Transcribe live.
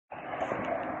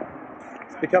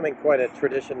becoming quite a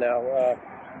tradition now.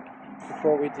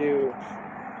 Before we do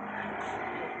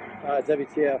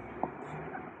WTF,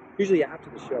 usually after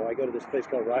the show, I go to this place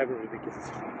called Rivalry because it's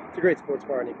a great sports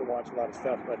bar and you can watch a lot of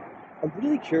stuff. But I'm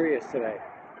really curious today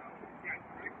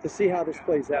to see how this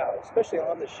plays out, especially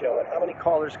on the show, and how many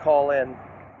callers call in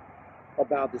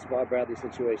about this Bob Bradley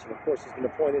situation. Of course, he's been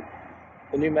appointed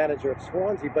the new manager of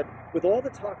Swansea, but with all the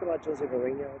talk about Jose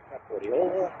Mourinho, Pep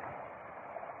Guardiola,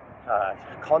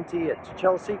 Conte at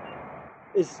Chelsea,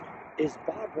 is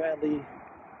Bob Bradley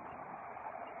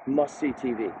must-see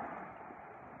TV?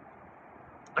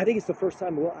 I think it's the first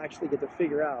time we'll actually get to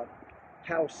figure out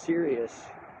how serious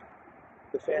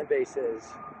the fan base is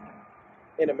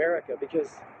in America, because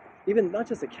even not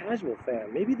just a casual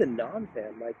fan, maybe the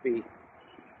non-fan might be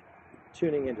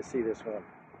tuning in to see this one.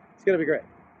 It's going to be great.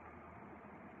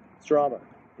 It's drama.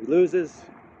 He loses.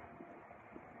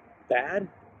 Bad.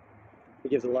 He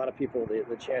gives a lot of people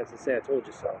the chance to say, I told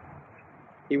you so.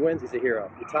 He wins, he's a hero.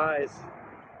 He ties,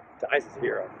 he's a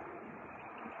hero.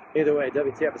 Either way,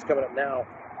 WTF is coming up now.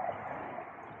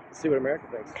 Let's see what America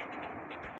thinks.